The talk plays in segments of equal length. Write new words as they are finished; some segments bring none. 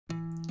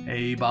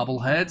Hey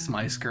bobbleheads,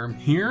 MySkirm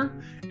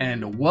here,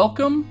 and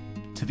welcome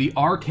to the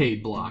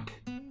Arcade Block.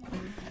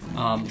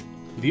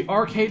 The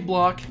Arcade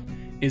Block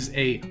is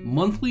a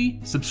monthly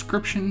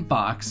subscription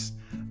box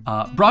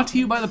brought to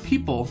you by the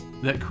people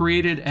that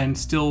created and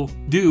still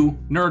do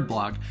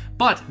Nerdblock,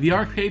 but the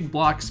Arcade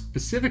Block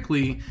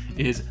specifically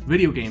is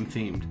video game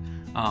themed.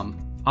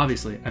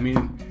 Obviously, I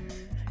mean,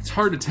 it's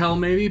hard to tell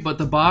maybe, but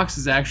the box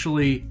is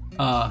actually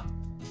the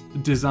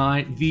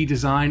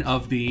design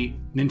of the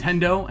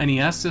Nintendo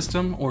NES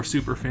system, or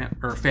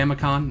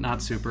Famicom, not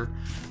Super,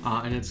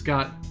 and it's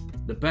got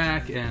the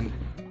back, and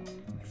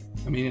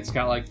I mean it's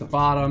got like the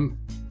bottom,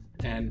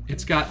 and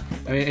it's got,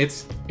 I mean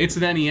it's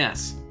an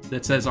NES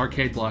that says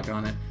Arcade Block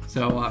on it,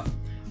 so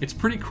it's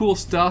pretty cool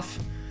stuff.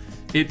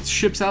 It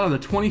ships out on the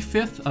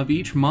 25th of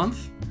each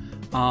month,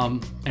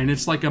 and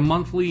it's like a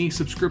monthly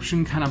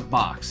subscription kind of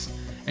box,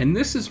 and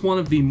this is one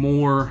of the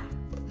more,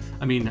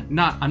 I mean, I'm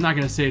not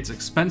going to say it's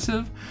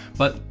expensive,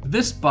 but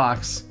this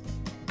box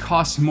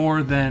costs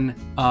more than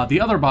the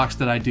other box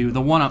that I do,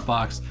 the 1UP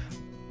box.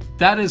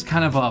 That is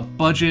kind of a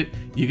budget.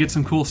 You get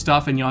some cool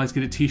stuff and you always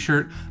get a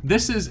t-shirt.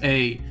 This is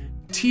a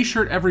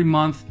t-shirt every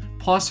month,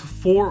 plus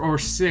 4 or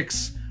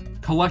 6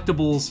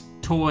 collectibles,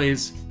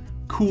 toys,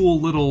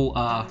 cool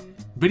little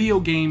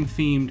video game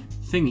themed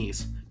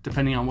thingies,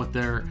 depending on what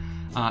their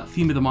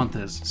theme of the month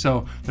is.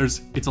 So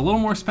it's a little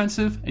more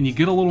expensive and you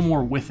get a little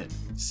more with it.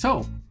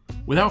 So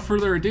without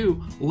further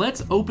ado,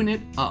 let's open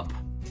it up.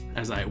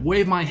 As I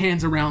wave my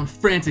hands around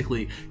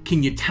frantically,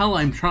 can you tell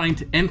I'm trying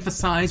to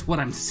emphasize what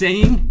I'm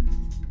saying?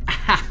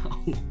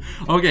 Ow.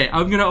 Okay,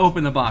 I'm gonna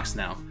open the box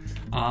now.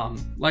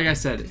 Like I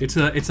said,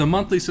 it's a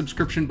monthly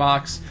subscription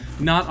box,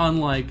 not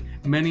unlike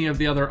many of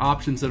the other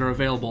options that are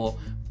available,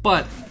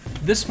 but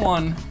this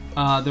one,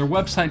 their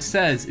website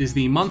says, is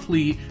the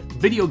monthly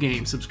video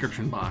game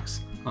subscription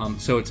box.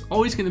 So it's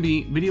always gonna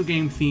be video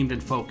game themed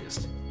and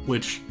focused,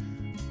 which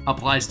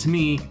applies to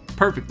me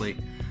perfectly.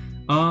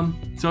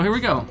 So here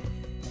we go.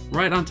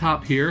 Right on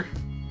top here,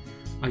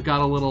 I've got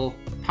a little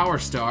Power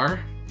Star.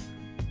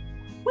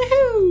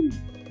 Woohoo!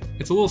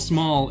 It's a little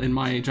small in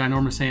my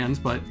ginormous hands,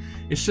 but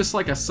it's just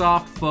like a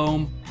soft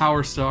foam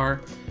Power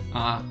Star.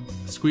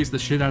 Squeeze the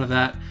shit out of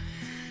that.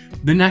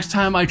 The next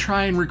time I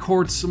try and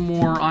record some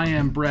more I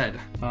Am Bread.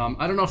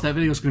 I don't know if that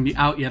video is going to be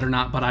out yet or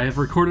not, but I have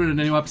recorded a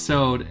new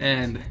episode,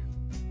 and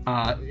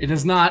it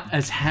is not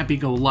as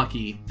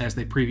happy-go-lucky as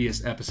the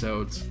previous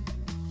episodes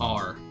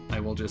are,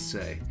 I will just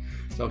say.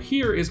 So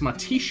here is my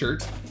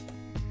t-shirt.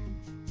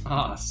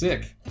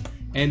 Sick.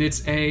 And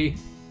it's a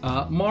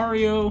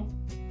Mario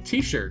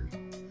t-shirt.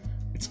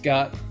 It's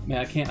got, man,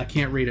 I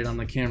can't read it on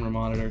the camera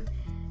monitor.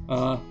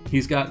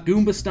 He's got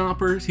Goomba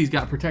stompers, he's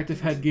got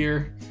protective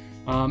headgear.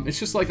 It's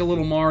just like a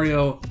little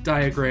Mario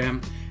diagram.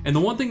 And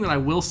the one thing that I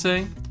will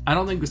say, I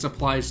don't think this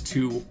applies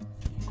to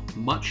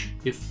much,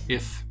 if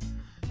it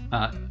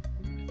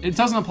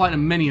doesn't apply to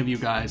many of you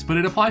guys, but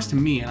it applies to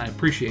me, and I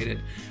appreciate it.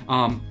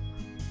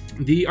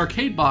 The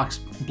Arcade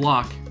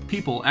Block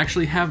people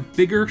actually have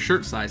bigger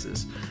shirt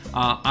sizes.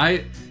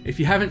 If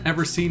you haven't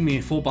ever seen me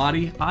full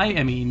body, I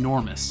am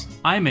enormous.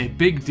 I'm a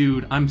big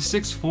dude. I'm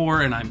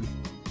 6'4" and I'm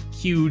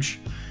huge,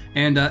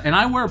 and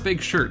I wear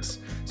big shirts.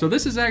 So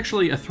this is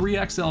actually a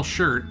 3XL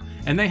shirt,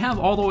 and they have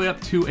all the way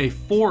up to a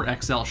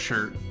 4XL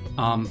shirt,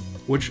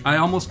 which I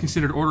almost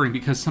considered ordering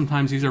because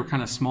sometimes these are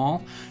kind of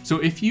small. So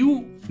if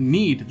you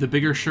need the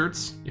bigger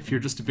shirts, if you're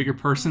just a bigger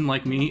person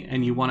like me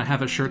and you want to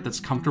have a shirt that's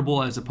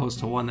comfortable as opposed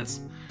to one that's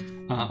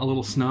a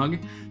little snug,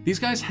 these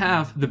guys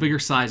have the bigger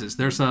sizes.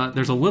 There's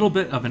a little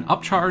bit of an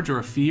upcharge or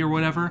a fee or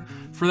whatever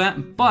for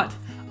that, but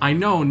I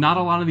know not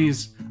a lot of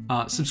these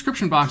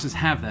subscription boxes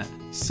have that.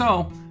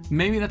 So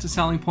maybe that's a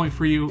selling point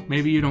for you.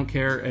 Maybe you don't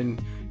care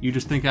and you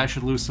just think I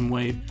should lose some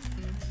weight.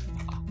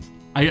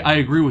 I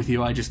agree with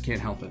you, I just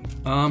can't help it.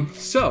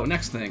 So,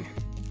 next thing.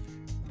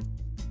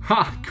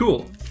 Ha,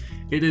 cool.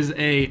 It is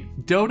a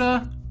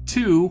Dota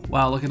 2,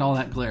 wow, look at all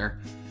that glare.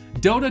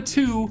 Dota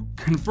 2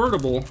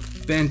 convertible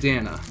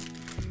bandana.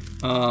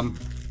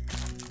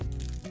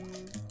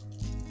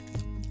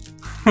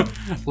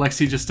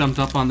 Lexi just jumped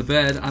up on the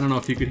bed, I don't know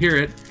if you could hear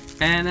it,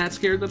 and that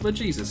scared the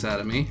bejesus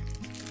out of me,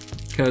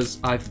 because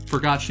I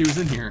forgot she was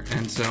in here,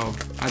 and so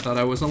I thought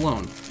I was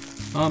alone.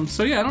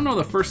 So yeah, I don't know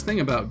the first thing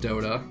about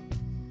Dota.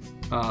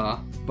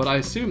 But I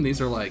assume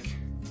these are like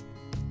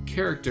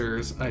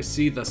characters. I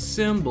see the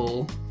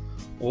symbol.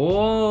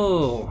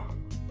 Oh,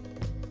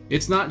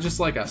 it's not just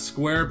like a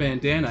square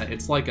bandana.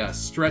 It's like a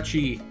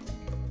stretchy,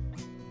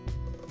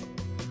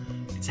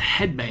 it's a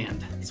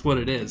headband. That's what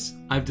it is.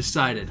 I've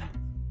decided.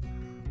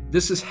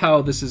 This is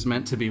how this is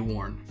meant to be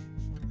worn.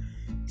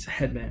 It's a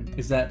headband.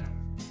 Is that,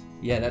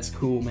 yeah, that's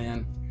cool,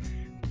 man.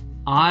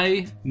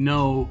 I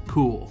know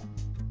cool.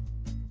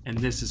 And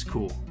this is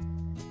cool.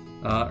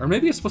 Or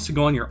maybe it's supposed to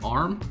go on your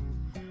arm?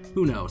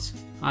 Who knows?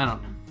 I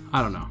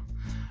don't know.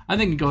 I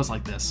think it goes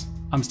like this.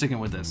 I'm sticking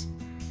with this.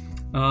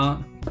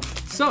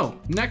 So,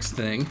 next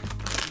thing.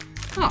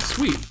 Oh,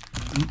 sweet.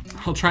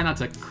 I'll try not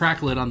to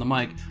crackle it on the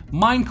mic.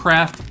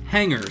 Minecraft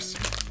hangers.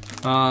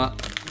 How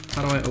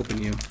do I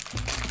open you?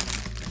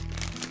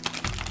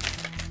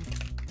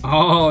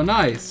 Oh,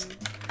 nice.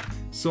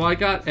 So I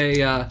got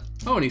a,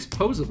 oh, and he's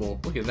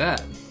posable. Look at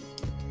that.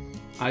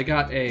 I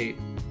got a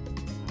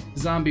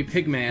Zombie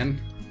Pigman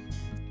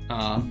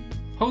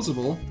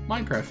posable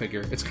Minecraft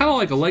figure. It's kind of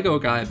like a Lego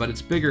guy, but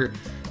it's bigger.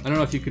 I don't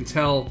know if you can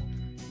tell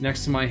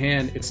next to my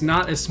hand. It's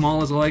not as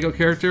small as a Lego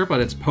character, but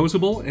it's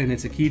posable and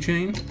it's a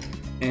keychain,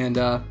 and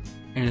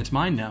it's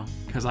mine now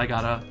because I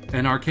got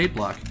an arcade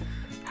block.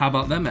 How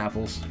about them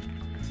apples?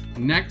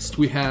 Next,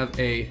 we have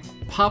a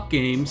Pop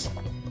Games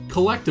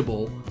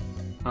collectible.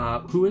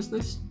 Who is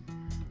this?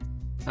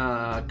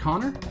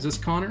 Connor? Is this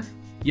Connor?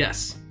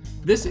 Yes.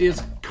 This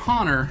is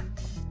Connor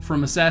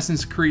from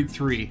Assassin's Creed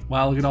 3.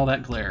 Wow, look at all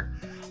that glare.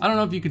 I don't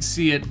know if you could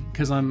see it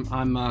because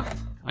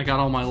I got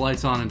all my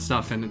lights on and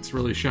stuff and it's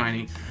really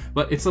shiny.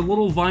 But it's a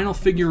little vinyl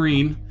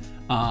figurine.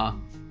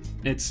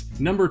 It's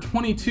number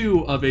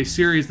 22 of a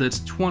series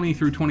that's 20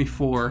 through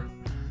 24.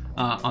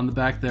 On the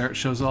back there, it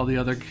shows all the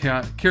other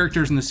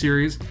characters in the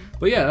series.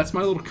 But yeah, that's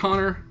my little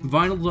Connor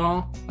vinyl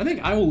doll. I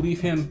think I will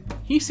leave him.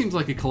 He seems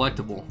like a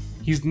collectible.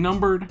 He's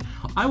numbered.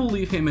 I will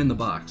leave him in the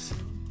box.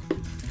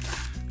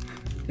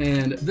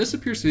 And this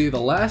appears to be the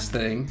last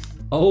thing.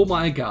 Oh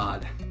my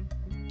god.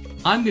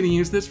 I'm gonna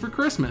use this for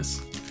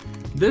Christmas.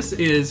 This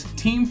is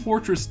Team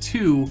Fortress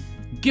 2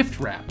 gift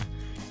wrap.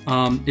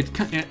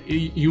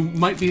 You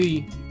might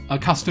be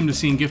accustomed to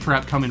seeing gift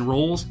wrap come in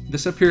rolls.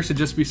 This appears to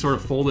just be sort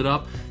of folded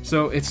up.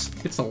 So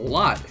it's a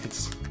lot.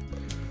 It's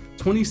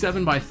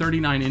 27 by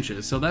 39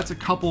 inches. So that's a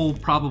couple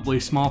probably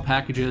small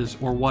packages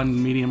or one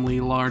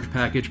mediumly large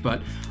package,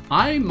 but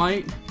I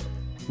might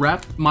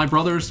wrap my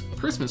brother's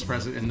Christmas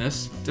present in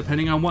this,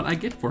 depending on what I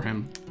get for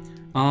him.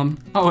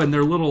 Oh, and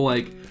they're little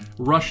like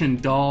Russian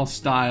doll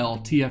style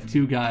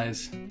TF2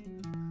 guys.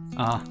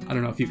 I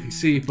don't know if you can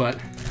see, but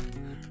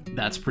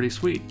that's pretty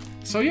sweet.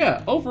 So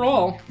yeah,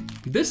 overall,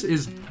 this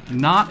is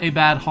not a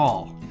bad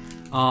haul.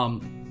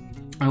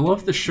 I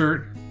love the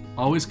shirt.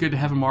 Always good to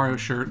have a Mario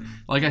shirt.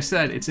 Like I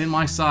said, it's in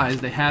my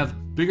size. They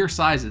have bigger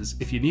sizes.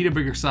 If you need a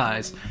bigger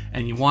size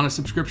and you want a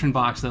subscription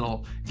box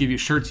that'll give you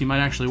shirts you might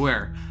actually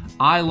wear,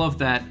 I love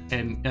that.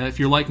 And if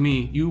you're like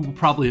me, you will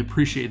probably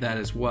appreciate that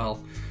as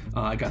well.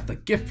 I got the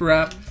gift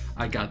wrap.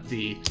 I got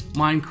the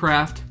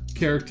Minecraft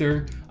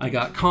character. I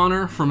got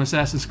Connor from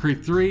Assassin's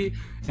Creed 3.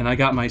 And I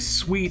got my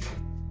sweet,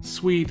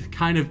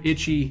 kind of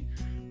itchy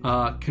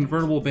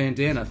convertible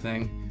bandana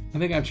thing. I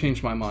think I've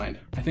changed my mind.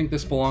 I think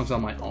this belongs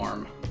on my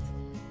arm.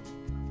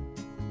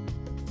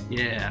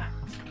 Yeah.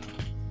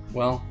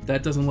 Well,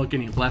 that doesn't look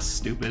any less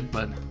stupid,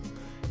 but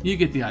you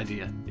get the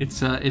idea.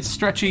 It's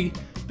stretchy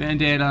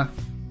bandana.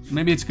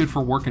 Maybe it's good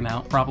for working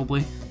out,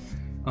 probably.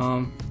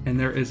 And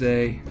there is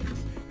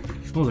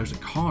there's a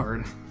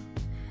card.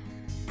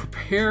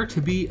 Prepare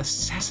to be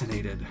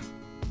assassinated.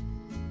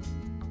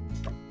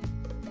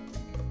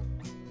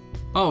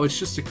 Oh, it's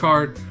just a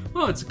card.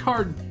 Oh, it's a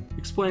card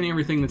explaining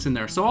everything that's in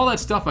there. So all that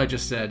stuff I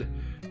just said,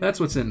 that's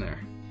what's in there.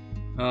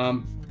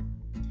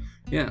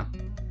 Yeah.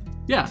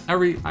 Yeah,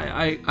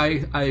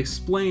 I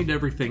explained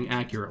everything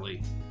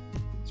accurately,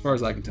 as far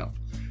as I can tell.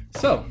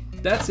 So,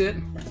 that's it.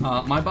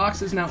 My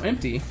box is now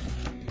empty.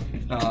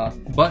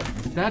 But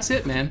that's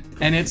it, man.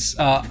 And it's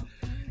I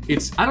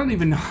don't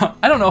even know,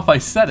 I don't know if I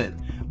said it,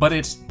 but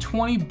it's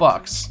 20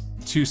 bucks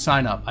to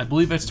sign up. I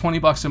believe it's 20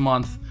 bucks a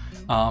month.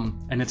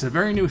 And it's a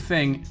very new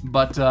thing,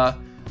 but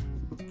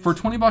for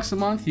 20 bucks a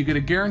month, you get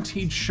a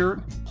guaranteed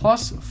shirt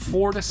plus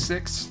 4 to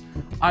 6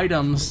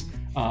 items,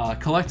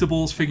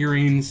 collectibles,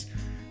 figurines,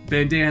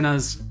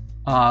 bandanas.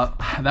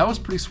 That was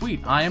pretty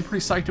sweet. I am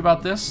pretty psyched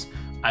about this.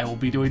 I will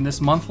be doing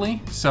this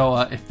monthly, so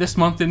if this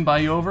month didn't buy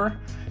you over,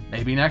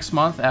 maybe next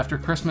month after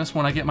Christmas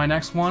when I get my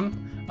next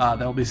one,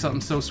 there'll be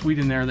something so sweet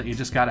in there that you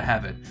just gotta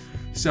have it.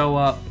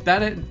 So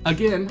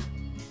again,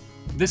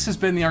 this has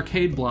been the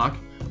Arcade Block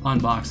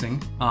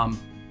unboxing.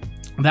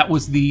 That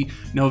was the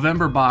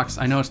November box.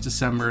 I know it's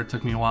December. It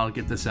took me a while to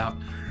get this out.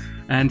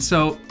 And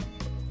so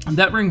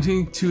that brings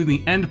me to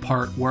the end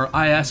part where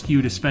I ask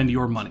you to spend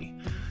your money.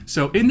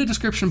 So in the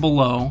description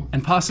below,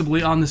 and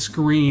possibly on the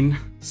screen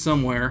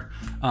somewhere,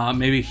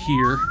 maybe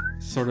here,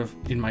 sort of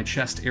in my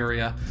chest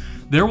area,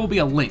 there will be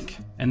a link,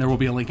 and there will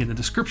be a link in the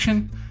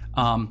description.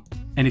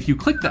 And if you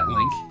click that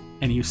link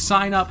and you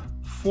sign up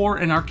for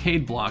an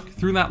arcade block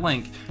through that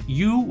link,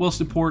 you will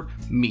support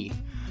me.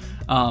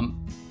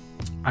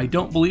 I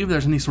don't believe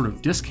there's any sort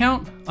of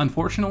discount,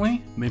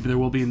 unfortunately. Maybe there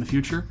will be in the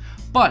future.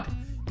 But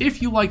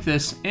if you like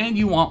this and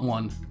you want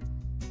one,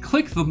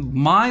 click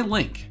my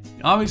link.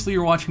 Obviously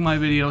you're watching my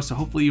video, so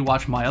hopefully you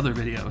watch my other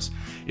videos.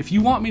 If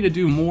you want me to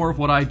do more of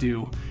what I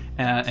do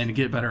and to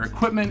get better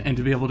equipment and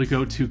to be able to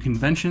go to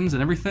conventions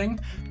and everything,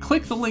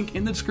 click the link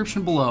in the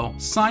description below,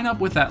 sign up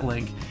with that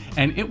link,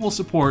 and it will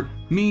support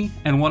me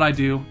and what I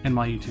do and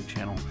my YouTube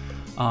channel.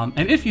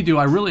 And if you do,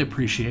 I really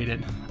appreciate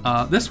it.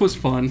 This was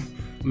fun.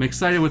 I'm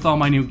excited with all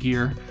my new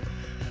gear.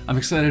 I'm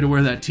excited to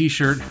wear that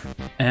t-shirt.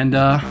 And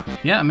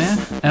yeah, man,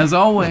 as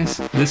always,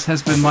 this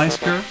has been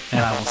Meisker,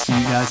 and I will see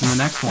you guys in the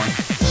next one.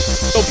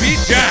 So beat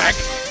Jack.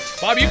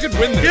 Bob, you could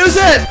win this. Use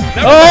it!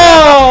 Never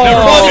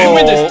Oh! mind,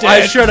 win this,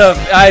 Dad. I should have.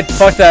 I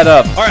fucked that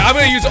up. All right, I'm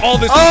going to use all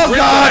this. Oh,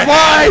 God,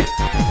 why?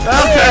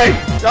 Okay,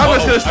 I'm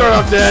just gonna start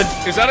off dead.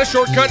 Is that a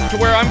shortcut to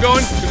where I'm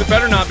going? Because it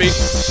better not be.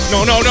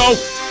 No, no, no.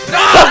 No!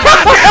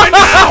 God damn it,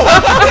 no!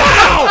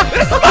 No!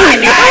 This is my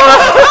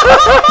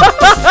game!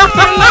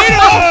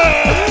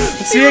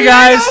 See you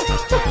guys.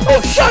 Oh,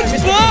 shut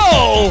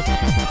bull!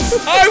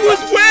 I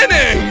was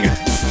winning!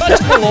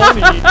 That's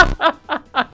baloney.